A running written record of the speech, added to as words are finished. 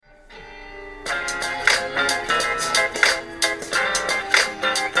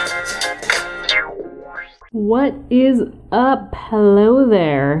What is up? Hello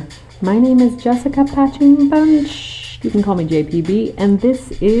there. My name is Jessica Patching Bunch. You can call me JPB, and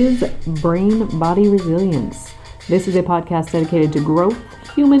this is Brain Body Resilience. This is a podcast dedicated to growth,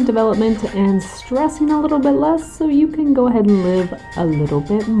 human development, and stressing a little bit less so you can go ahead and live a little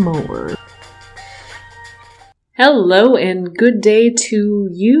bit more. Hello and good day to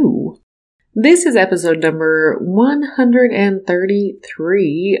you. This is episode number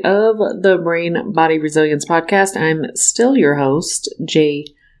 133 of the Brain Body Resilience podcast. I'm still your host,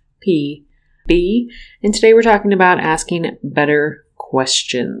 JPB, and today we're talking about asking better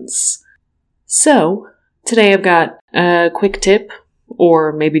questions. So, today I've got a quick tip,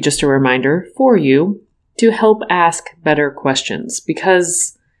 or maybe just a reminder for you to help ask better questions,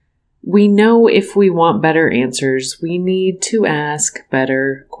 because we know if we want better answers, we need to ask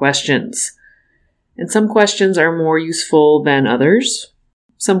better questions. And some questions are more useful than others.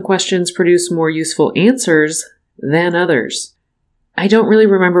 Some questions produce more useful answers than others. I don't really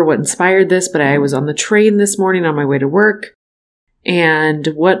remember what inspired this, but I was on the train this morning on my way to work, and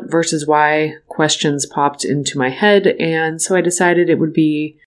what versus why questions popped into my head, and so I decided it would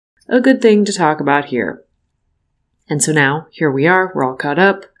be a good thing to talk about here. And so now, here we are, we're all caught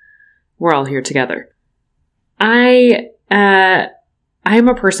up, we're all here together. I am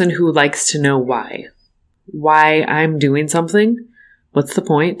a person who likes to know why. Why I'm doing something. What's the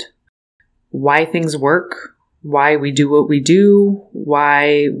point? Why things work. Why we do what we do.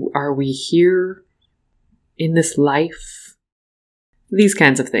 Why are we here in this life? These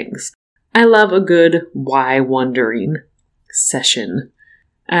kinds of things. I love a good why wondering session.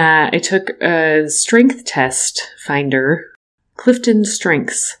 I took a strength test finder, Clifton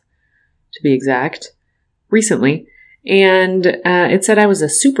Strengths to be exact, recently. And it said I was a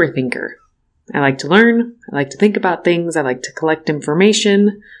super thinker. I like to learn. I like to think about things. I like to collect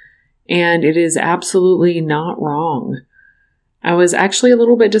information. And it is absolutely not wrong. I was actually a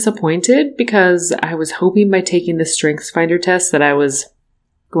little bit disappointed because I was hoping by taking the StrengthsFinder test that I was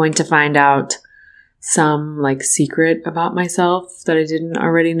going to find out some secret about myself that I didn't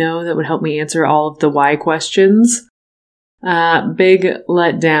already know that would help me answer all of the why questions. Big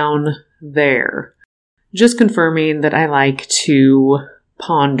letdown there. Just confirming that I like to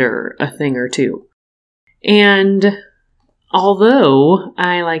ponder a thing or two. And although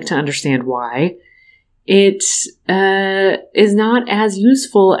I like to understand why, it is not as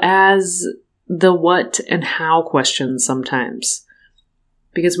useful as the what and how questions sometimes.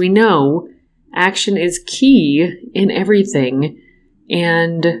 Because we know action is key in everything,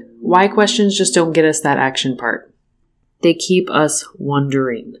 and why questions just don't get us that action part. They keep us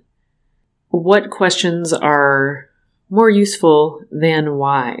wondering. What questions are more useful than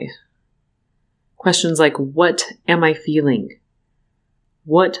why? Questions like, what am I feeling?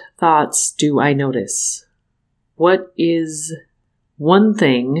 What thoughts do I notice? What is one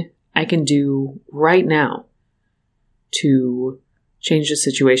thing I can do right now to change the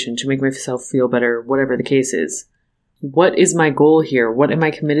situation, to make myself feel better, whatever the case is? What is my goal here? What am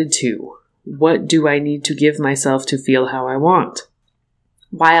I committed to? What do I need to give myself to feel how I want?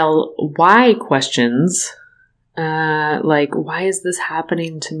 While why questions, why is this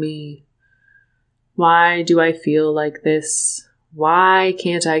happening to me? Why do I feel like this? Why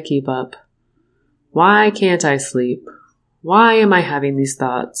can't I keep up? Why can't I sleep? Why am I having these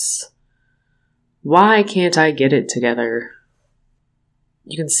thoughts? Why can't I get it together?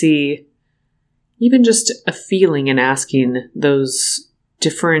 You can see even just a feeling in asking those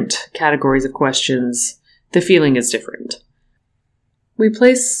different categories of questions, the feeling is different. We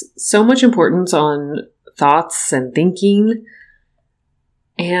place so much importance on thoughts and thinking,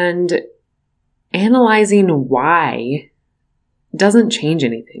 and analyzing why doesn't change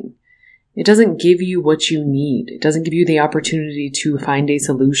anything. It doesn't give you what you need. It doesn't give you the opportunity to find a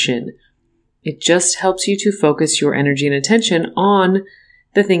solution. It just helps you to focus your energy and attention on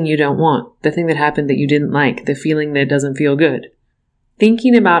the thing you don't want, the thing that happened that you didn't like, the feeling that doesn't feel good.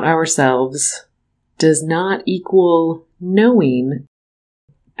 Thinking about ourselves does not equal knowing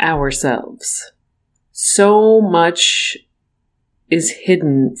ourselves. So much is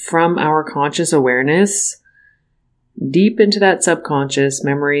hidden from our conscious awareness deep into that subconscious,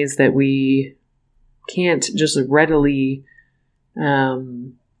 memories that we can't just readily,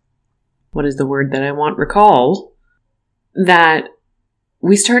 recall, that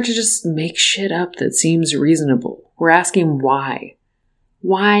we start to just make shit up that seems reasonable. We're asking why.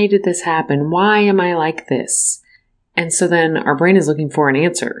 Why did this happen? Why am I like this? And so then our brain is looking for an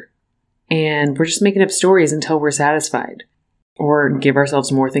answer. And we're just making up stories until we're satisfied. Or give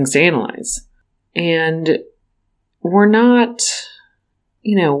ourselves more things to analyze. And we're not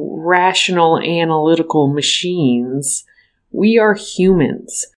rational analytical machines. We are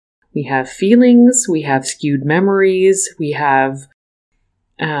humans. We have feelings, we have skewed memories, we have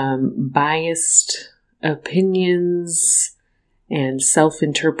biased opinions and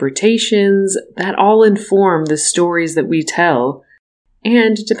self-interpretations that all inform the stories that we tell.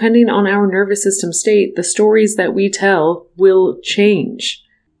 And depending on our nervous system state, the stories that we tell will change.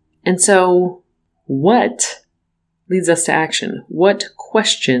 And so, what leads us to action? What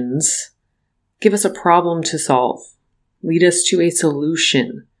questions give us a problem to solve, lead us to a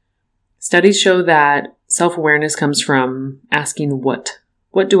solution? Studies show that self-awareness comes from asking what.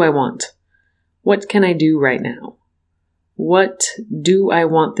 What do I want? What can I do right now? What do I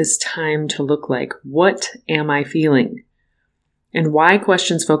want this time to look like? What am I feeling? And why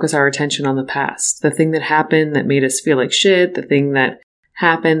questions focus our attention on the past, the thing that happened that made us feel like shit, the thing that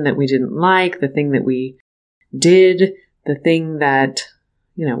happened that we didn't like, the thing that we did, the thing that,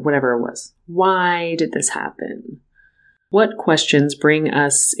 whatever it was. Why did this happen? What questions bring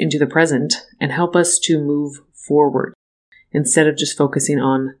us into the present and help us to move forward instead of just focusing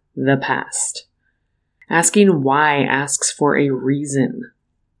on the past? Asking why asks for a reason.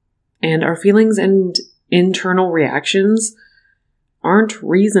 And our feelings and internal reactions aren't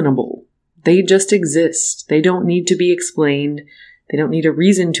reasonable. They just exist. They don't need to be explained. They don't need a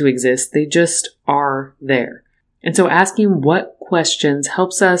reason to exist. They just are there. And so asking what questions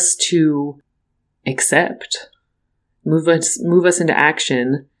helps us to accept, move us into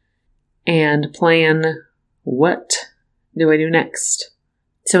action, and plan, what do I do next?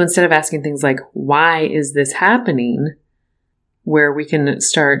 So instead of asking things like, why is this happening? Where we can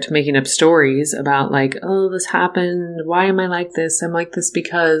start making up stories about like, oh, this happened. Why am I like this? I'm like this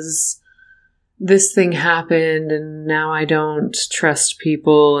because this thing happened and now I don't trust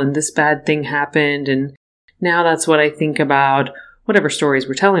people and this bad thing happened and now that's what I think about. Whatever stories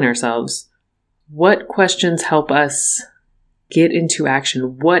we're telling ourselves. What questions help us get into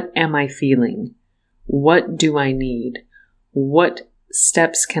action? What am I feeling? What do I need? What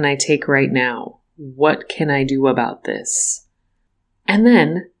steps can I take right now? What can I do about this? And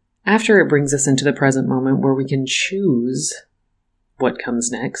then, after it brings us into the present moment where we can choose what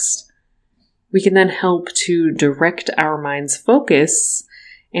comes next, we can then help to direct our mind's focus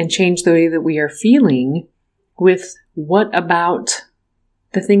and change the way that we are feeling with what about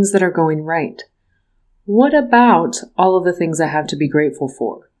the things that are going right? What about all of the things I have to be grateful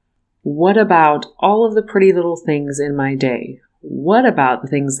for? What about all of the pretty little things in my day? What about the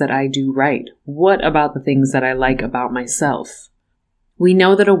things that I do right? What about the things that I like about myself? We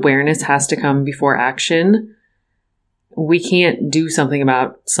know that awareness has to come before action. We can't do something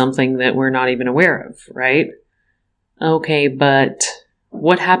about something that we're not even aware of, right? Okay, but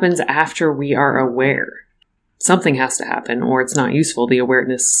what happens after we are aware? Something has to happen or it's not useful. The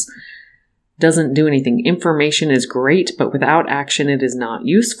awareness doesn't do anything. Information is great, but without action, it is not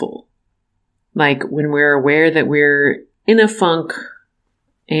useful. Like when we're aware that we're in a funk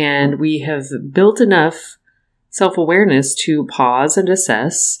and we have built enough self-awareness to pause and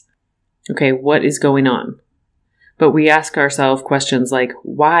assess, okay, what is going on? But we ask ourselves questions like,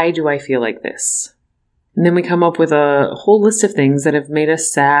 why do I feel like this? And then we come up with a whole list of things that have made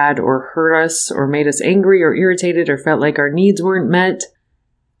us sad or hurt us or made us angry or irritated or felt like our needs weren't met.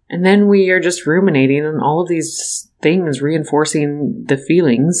 And then we are just ruminating on all of these things, reinforcing the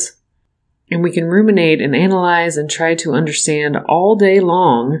feelings. And we can ruminate and analyze and try to understand all day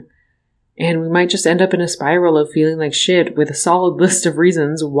long. And we might just end up in a spiral of feeling like shit with a solid list of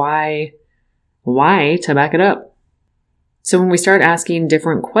reasons why to back it up. So when we start asking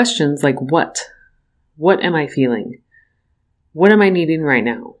different questions like what am I feeling? What am I needing right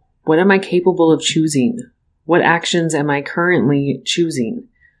now? What am I capable of choosing? What actions am I currently choosing?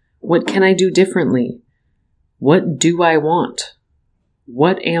 What can I do differently? What do I want?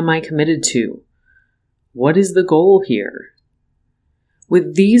 What am I committed to? What is the goal here?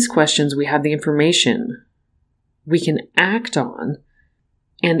 With these questions, we have the information we can act on,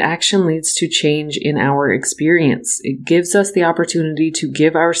 and action leads to change in our experience. It gives us the opportunity to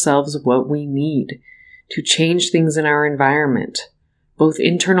give ourselves what we need to change things in our environment, both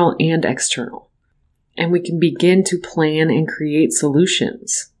internal and external. And we can begin to plan and create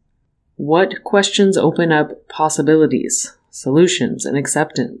solutions. What questions open up possibilities, solutions, and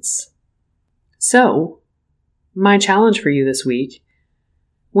acceptance? So, my challenge for you this week,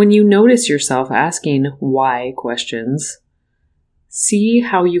 when you notice yourself asking why questions, see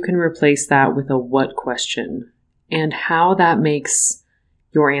how you can replace that with a what question and how that makes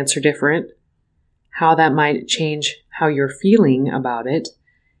your answer different, how that might change how you're feeling about it,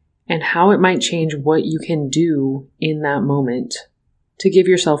 and how it might change what you can do in that moment to give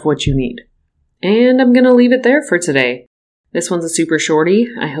yourself what you need. And I'm going to leave it there for today. This one's a super shorty.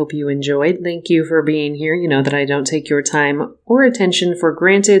 I hope you enjoyed. Thank you for being here. You know that I don't take your time or attention for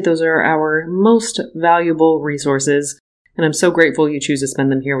granted. Those are our most valuable resources, and I'm so grateful you choose to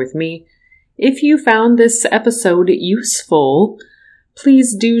spend them here with me. If you found this episode useful,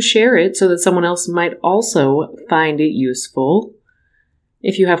 please do share it so that someone else might also find it useful.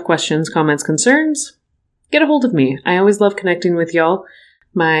 If you have questions, comments, concerns, get a hold of me. I always love connecting with y'all.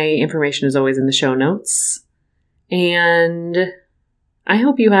 My information is always in the show notes. And I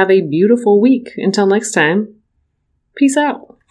hope you have a beautiful week. Until next time, peace out.